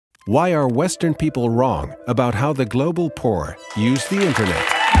Why are Western people wrong about how the global poor use the internet?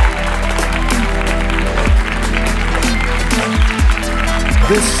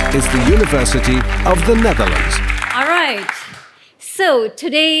 This is the University of the Netherlands. All right. So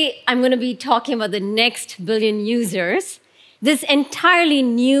today I'm going to be talking about the next billion users. This entirely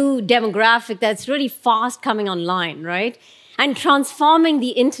new demographic that's really fast coming online, right? And transforming the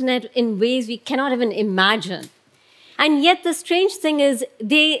internet in ways we cannot even imagine. And yet the strange thing is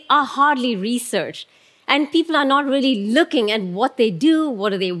they are hardly researched. And people are not really looking at what they do,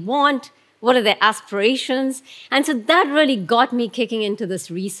 what do they want, what are their aspirations. And so that really got me kicking into this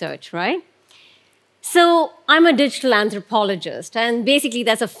research, right? So I'm a digital anthropologist. And basically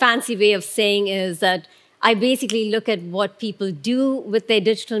that's a fancy way of saying is that I basically look at what people do with their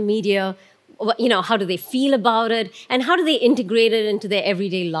digital media, how do they feel about it, and how do they integrate it into their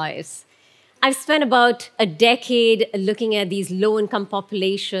everyday lives. I've spent about a decade looking at these low-income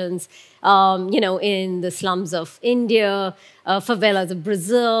populations, in the slums of India, favelas of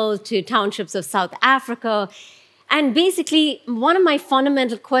Brazil, to townships of South Africa. And basically, one of my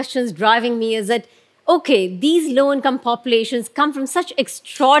fundamental questions driving me is that, okay, these low-income populations come from such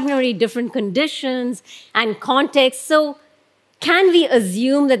extraordinary different conditions and contexts. So can we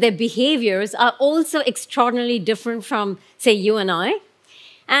assume that their behaviors are also extraordinarily different from, say, you and I?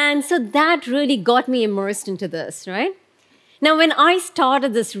 And so that really got me immersed into this, right? Now, when I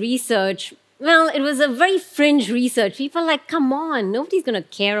started this research, well, it was a very fringe research. People are like, come on, nobody's going to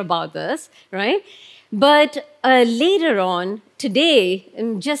care about this, right? But later on, today,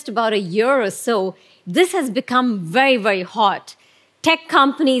 in just about a year or so, this has become very, very hot. Tech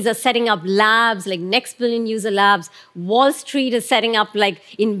companies are setting up labs like Next Billion User Labs. Wall Street is setting up like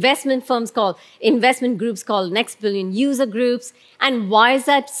investment groups called Next Billion User Groups. And why is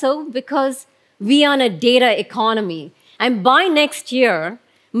that so? Because we are in a data economy. And by next year,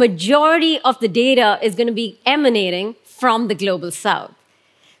 majority of the data is going to be emanating from the global south.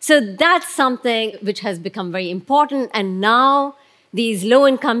 So that's something which has become very important. And now these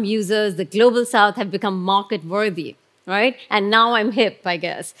low-income users, the global south, have become market-worthy. Right? And now I'm hip, I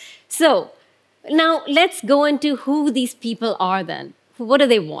guess. So now let's go into who these people are then. What do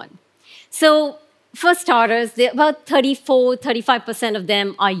they want? So for starters, about 35% of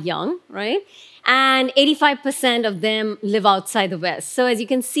them are young, right? And 85% of them live outside the West. So as you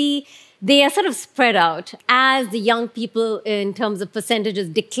can see, they are sort of spread out. As the young people in terms of percentages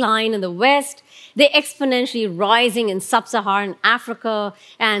decline in the West, they're exponentially rising in sub-Saharan Africa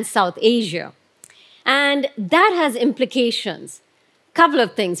and South Asia. And that has implications. Couple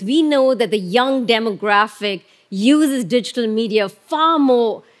of things. We know that the young demographic uses digital media far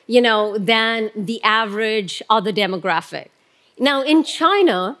more, than the average other demographic. Now, in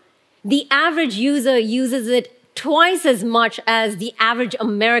China, the average user uses it twice as much as the average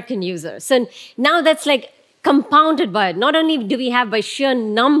American user. So now that's like compounded by it. Not only do we have by sheer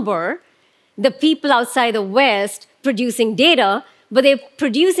number the people outside the West producing data, but they're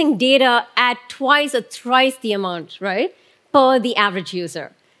producing data at twice or thrice the amount, right, per the average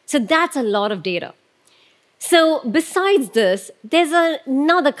user. So that's a lot of data. So besides this, there's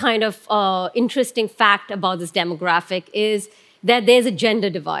another kind of interesting fact about this demographic is that there's a gender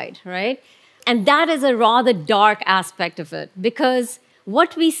divide, right? And that is a rather dark aspect of it, because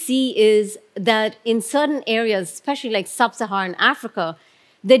what we see is that in certain areas, especially like sub-Saharan Africa,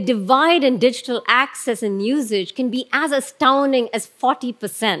 the divide in digital access and usage can be as astounding as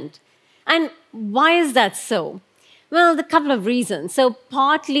 40%. And why is that so? Well, a couple of reasons. So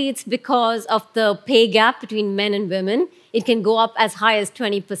partly it's because of the pay gap between men and women. It can go up as high as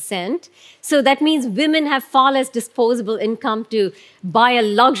 20%. So that means women have far less disposable income to buy a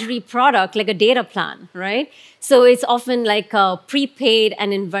luxury product like a data plan, right? So it's often like prepaid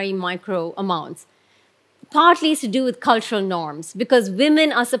and in very micro amounts. Partly it's to do with cultural norms, because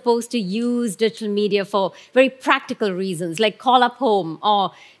women are supposed to use digital media for very practical reasons, like call up home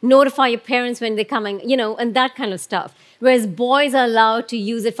or notify your parents when they're coming, and that kind of stuff. Whereas boys are allowed to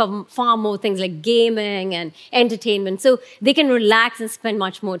use it for far more things like gaming and entertainment, so they can relax and spend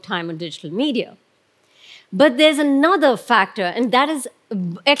much more time on digital media. But there's another factor, and that is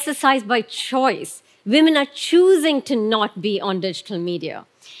exercised by choice. Women are choosing to not be on digital media.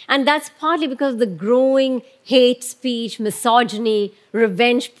 And that's partly because of the growing hate speech, misogyny,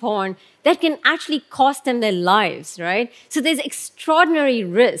 revenge porn that can actually cost them their lives, right? So there's extraordinary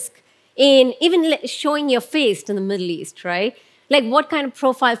risk in even showing your face in the Middle East, right? Like what kind of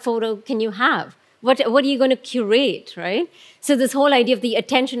profile photo can you have? What are you going to curate, right? So this whole idea of the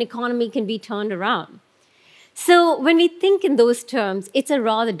attention economy can be turned around. So when we think in those terms, it's a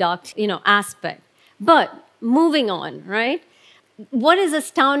rather dark, aspect. But moving on, right? what is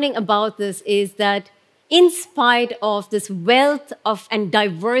astounding about this is that in spite of this wealth of and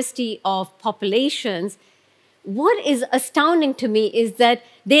diversity of populations, what is astounding to me is that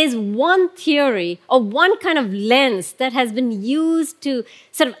there's one theory or one kind of lens that has been used to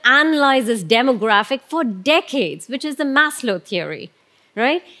sort of analyze this demographic for decades, which is the Maslow theory,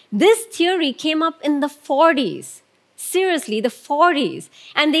 right? This theory came up in the 40s. Seriously, the 40s.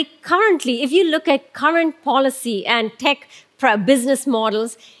 And they currently, if you look at current policy and tech business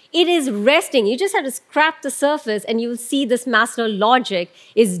models, it is resting. You just have to scratch the surface and you'll see this Maslow logic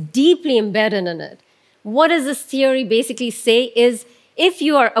is deeply embedded in it. What does this theory basically say is, if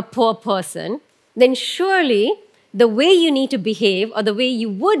you are a poor person, then surely the way you need to behave, or the way you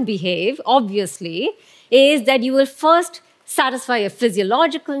would behave, obviously, is that you will first satisfy your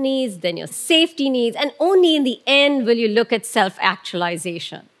physiological needs, then your safety needs, and only in the end will you look at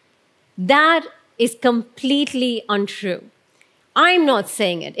self-actualization. That is completely untrue. I'm not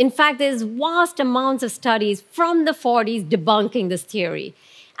saying it. In fact, there's vast amounts of studies from the 40s debunking this theory.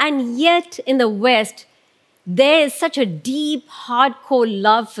 And yet, in the West, there is such a deep, hardcore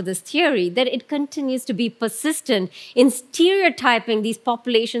love for this theory that it continues to be persistent in stereotyping these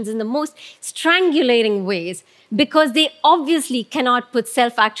populations in the most strangulating ways, because they obviously cannot put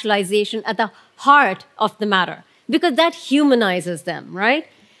self-actualization at the heart of the matter, because that humanizes them, right?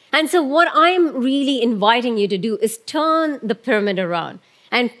 And so what I'm really inviting you to do is turn the pyramid around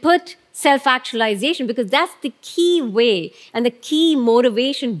and put self-actualization, because that's the key way and the key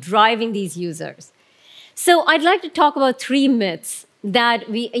motivation driving these users. So I'd like to talk about 3 myths that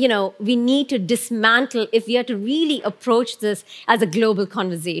we need to dismantle if we are to really approach this as a global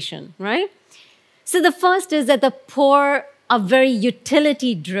conversation, right? So the first is that the poor are very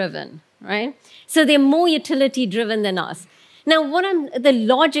utility-driven, right? So they're more utility-driven than us. Now, the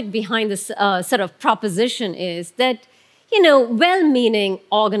logic behind this sort of proposition is that, well-meaning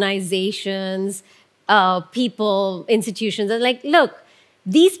organizations, people, institutions are like, look,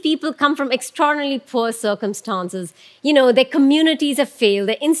 these people come from extraordinarily poor circumstances. Their communities have failed,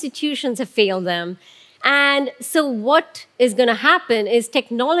 their institutions have failed them. And so what is going to happen is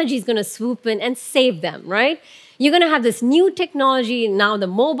technology is going to swoop in and save them, right? You're going to have this new technology, now the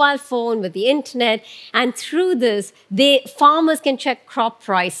mobile phone with the internet, and through this, farmers can check crop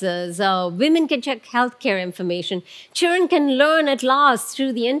prices, women can check healthcare information, children can learn at last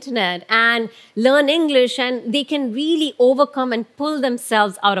through the internet and learn English, and they can really overcome and pull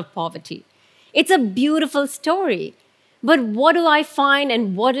themselves out of poverty. It's a beautiful story. But what do I find,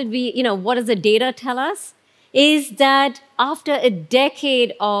 and what does the data tell us? Is that after a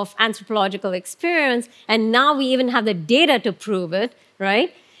decade of anthropological experience, and now we even have the data to prove it,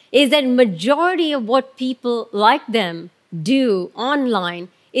 right, is that majority of what people like them do online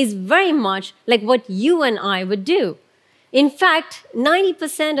is very much like what you and I would do. In fact,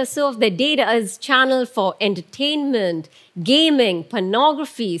 90% or so of the data is channeled for entertainment, gaming,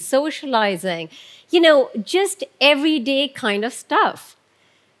 pornography, socializing, just everyday kind of stuff.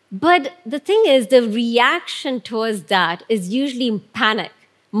 But the thing is, the reaction towards that is usually panic,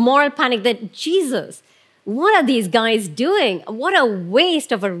 moral panic that, Jesus, what are these guys doing? What a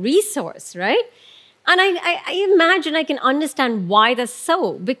waste of a resource, right? And I imagine I can understand why that's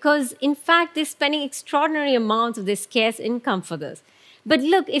so, because in fact, they're spending extraordinary amounts of their scarce income for this. But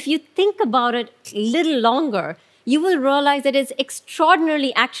look, if you think about it a little longer, you will realize that it's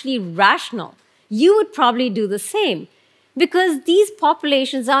extraordinarily actually rational. You would probably do the same. Because these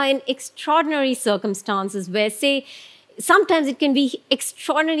populations are in extraordinary circumstances where, say, sometimes it can be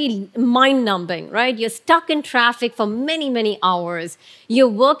extraordinarily mind-numbing, right? You're stuck in traffic for many, many hours. You're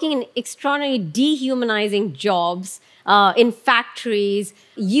working in extraordinarily dehumanizing jobs in factories.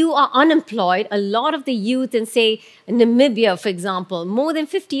 You are unemployed. A lot of the youth in, say, Namibia, for example, more than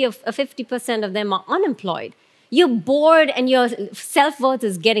 50% of them are unemployed. You're bored and your self-worth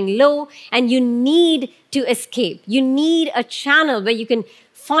is getting low, and you need to escape. You need a channel where you can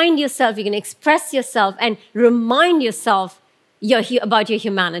find yourself, you can express yourself, and remind yourself about your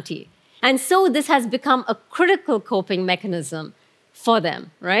humanity. And so this has become a critical coping mechanism for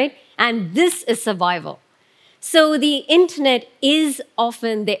them, right? And this is survival. So the internet is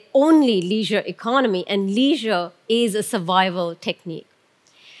often the only leisure economy, and leisure is a survival technique.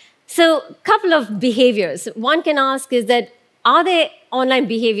 So a couple of behaviors. One can ask is that, are there online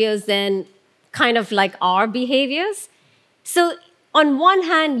behaviors then kind of like our behaviors? So on one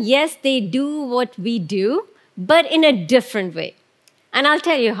hand, yes, they do what we do, but in a different way. And I'll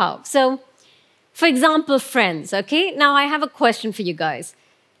tell you how. So for example, friends, okay? Now I have a question for you guys.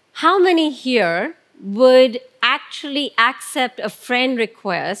 How many here would actually accept a friend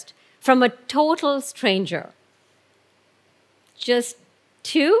request from a total stranger? Just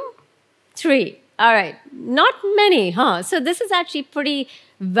 2? 3. All right. Not many, huh? So this is actually pretty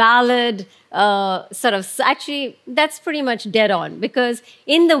valid, actually, that's pretty much dead on, because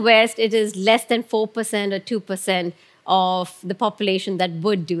in the West, it is less than 4% or 2% of the population that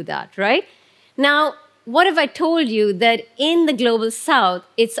would do that, right? Now, what if I told you that in the global South,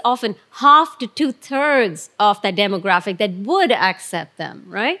 it's often half to 2/3 of that demographic that would accept them,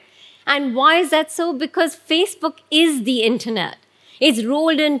 right? And why is that so? Because Facebook is the internet. It's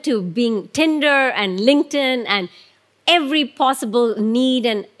rolled into being Tinder and LinkedIn and every possible need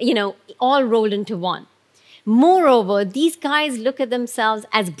and, all rolled into one. Moreover, these guys look at themselves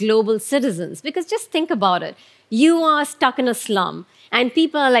as global citizens, because just think about it. You are stuck in a slum, and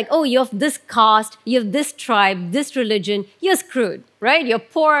people are like, oh, you're of this caste, you have this tribe, this religion, you're screwed, right? You're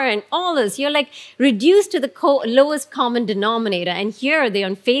poor and all this. You're like reduced to the lowest common denominator. And here they're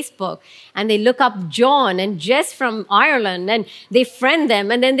on Facebook, and they look up John and Jess from Ireland, and they friend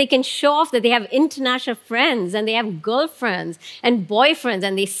them, and then they can show off that they have international friends, and they have girlfriends and boyfriends,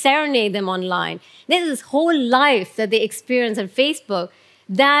 and they serenade them online. There's this whole life that they experience on Facebook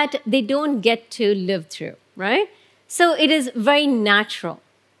that they don't get to live through, right? So it is very natural.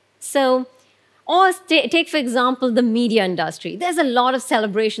 So, or take, for example, the media industry. There's a lot of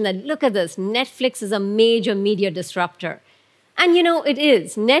celebration that, look at this, Netflix is a major media disruptor. And it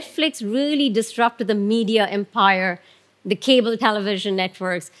is. Netflix really disrupted the media empire, the cable television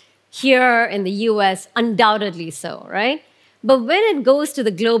networks here in the US, undoubtedly so, right? But when it goes to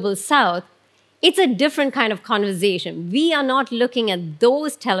the global South, it's a different kind of conversation. We are not looking at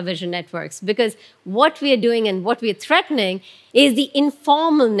those television networks, because what we are doing and what we are threatening is the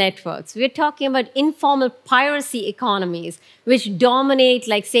informal networks. We're talking about informal piracy economies, which dominate,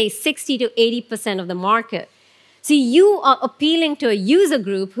 like, say, 60 to 80% of the market. So you are appealing to a user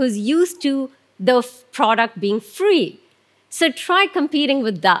group who's used to the product being free. So try competing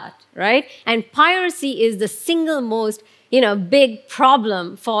with that, right? And piracy is the single most big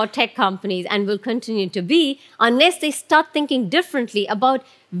problem for tech companies, and will continue to be unless they start thinking differently about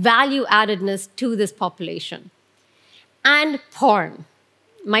value addedness to this population. And porn,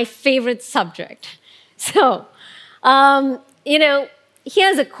 my favorite subject. So,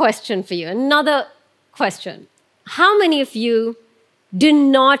 here's a question for you, another question. How many of you do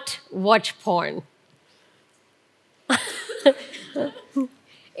not watch porn?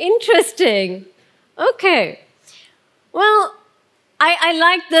 Interesting. Okay. Well, I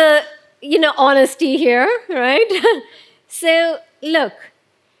like the, honesty here, right? So, look,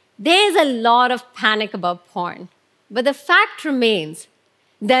 there's a lot of panic about porn. But the fact remains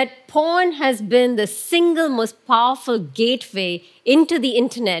that porn has been the single most powerful gateway into the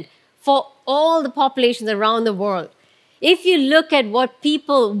internet for all the populations around the world. If you look at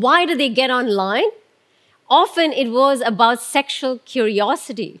why do they get online? Often it was about sexual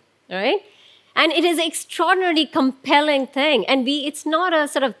curiosity, right? And it is an extraordinarily compelling thing. And it's not a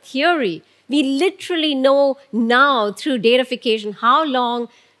sort of theory. We literally know now through datafication how long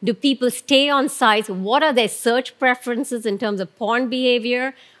do people stay on sites, what are their search preferences in terms of porn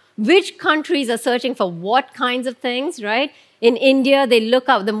behavior, which countries are searching for what kinds of things, right? In India, they look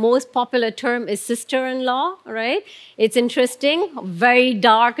up, the most popular term is sister-in-law, right? It's interesting, very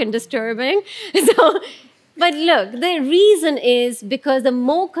dark and disturbing. But look, the reason is because the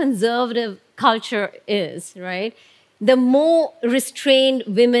more conservative culture is, right, the more restrained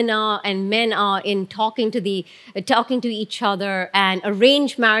women are and men are in talking to each other, and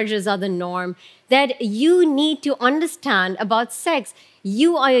arranged marriages are the norm, that you need to understand about sex.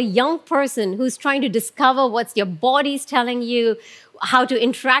 You are a young person who's trying to discover what your body's telling you, how to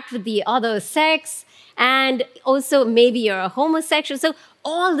interact with the other sex, and also maybe you're a homosexual. So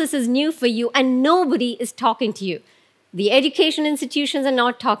all this is new for you, and nobody is talking to you. The education institutions are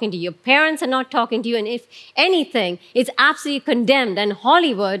not talking to you. Your parents are not talking to you. And if anything, it's absolutely condemned. And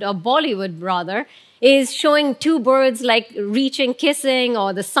Hollywood, or Bollywood rather, is showing two birds like reaching, kissing,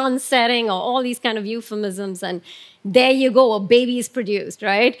 or the sun setting, or all these kind of euphemisms. And there you go, a baby is produced,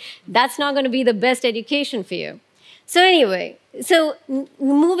 right? That's not going to be the best education for you. So anyway,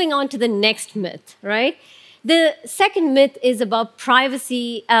 moving on to the next myth, right? The second myth is about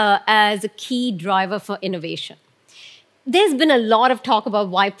privacy as a key driver for innovation. There's been a lot of talk about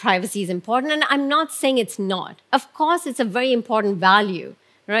why privacy is important, and I'm not saying it's not. Of course, it's a very important value,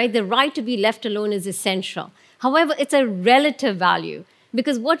 right? The right to be left alone is essential. However, it's a relative value,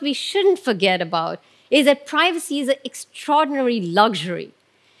 because what we shouldn't forget about is that privacy is an extraordinary luxury.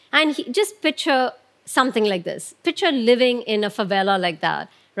 And just picture something like this. Picture living in a favela like that,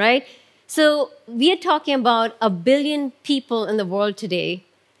 right? So we are talking about 1 billion people in the world today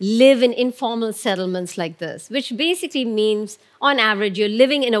live in informal settlements like this, which basically means, on average, you're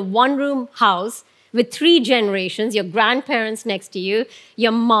living in a one-room house with 3 generations, your grandparents next to you,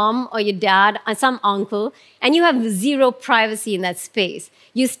 your mom or your dad, or some uncle, and you have 0 privacy in that space.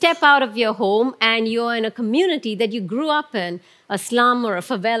 You step out of your home and you're in a community that you grew up in, a slum or a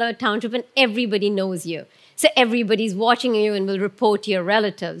favela township, and everybody knows you. So everybody's watching you and will report to your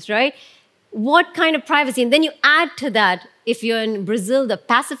relatives, right? What kind of privacy? And then you add to that, if you're in Brazil, the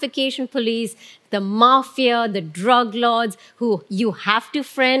pacification police, the mafia, the drug lords, who you have to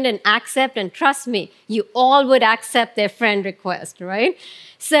friend and accept, and trust me, you all would accept their friend request, right?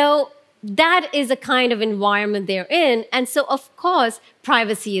 So that is the kind of environment they're in, and so of course,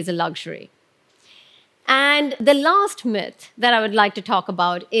 privacy is a luxury. And the last myth that I would like to talk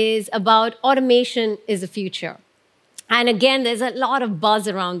about is about automation is the future. And again, there's a lot of buzz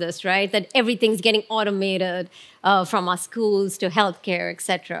around this, right? That everything's getting automated from our schools to healthcare, et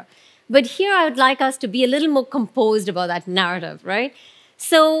cetera. But here I would like us to be a little more composed about that narrative, right?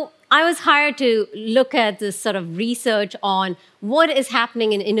 So I was hired to look at this sort of research on what is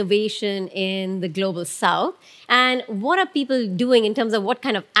happening in innovation in the global south and what are people doing in terms of what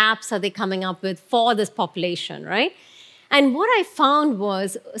kind of apps are they coming up with for this population, right? And what I found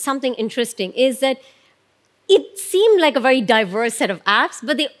was something interesting is that it seemed like a very diverse set of apps,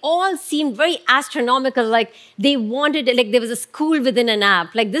 but they all seemed very astronomical, like they wanted, like there was a school within an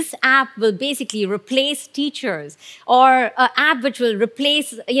app. Like this app will basically replace teachers, or an app which will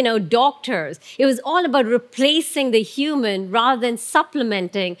replace, doctors. It was all about replacing the human rather than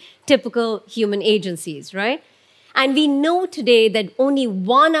supplementing typical human agencies, right? And we know today that only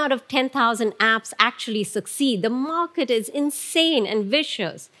 1 out of 10,000 apps actually succeed. The market is insane and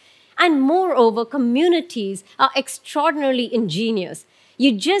vicious. And moreover, communities are extraordinarily ingenious.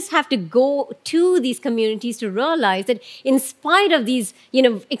 You just have to go to these communities to realize that in spite of these,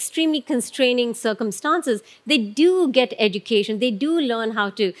 extremely constraining circumstances, they do get education. They do learn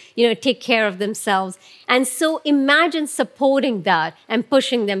how to, take care of themselves. And so imagine supporting that and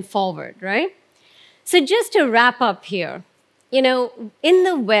pushing them forward, right? So just to wrap up here, in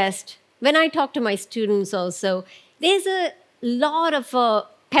the West, when I talk to my students also, there's a lot of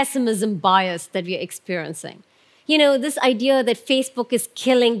pessimism bias that we're experiencing. This idea that Facebook is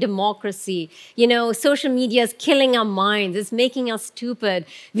killing democracy, social media is killing our minds, it's making us stupid.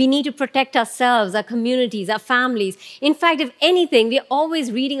 We need to protect ourselves, our communities, our families. In fact, if anything, we're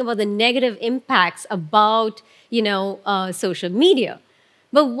always reading about the negative impacts about, social media.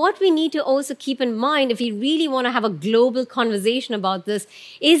 But what we need to also keep in mind, if we really want to have a global conversation about this,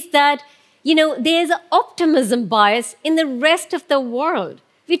 is that, there's an optimism bias in the rest of the world.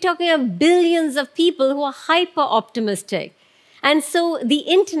 We're talking about billions of people who are hyper-optimistic. And so the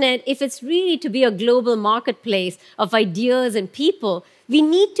internet, if it's really to be a global marketplace of ideas and people, we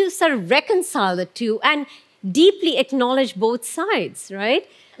need to sort of reconcile the two and deeply acknowledge both sides, right?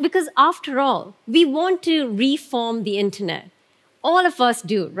 Because after all, we want to reform the internet. All of us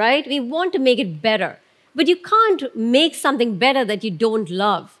do, right? We want to make it better. But you can't make something better that you don't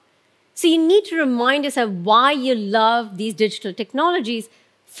love. So you need to remind yourself why you love these digital technologies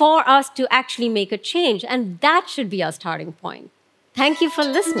for us to actually make a change. And that should be our starting point. Thank you for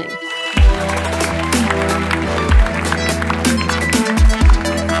listening.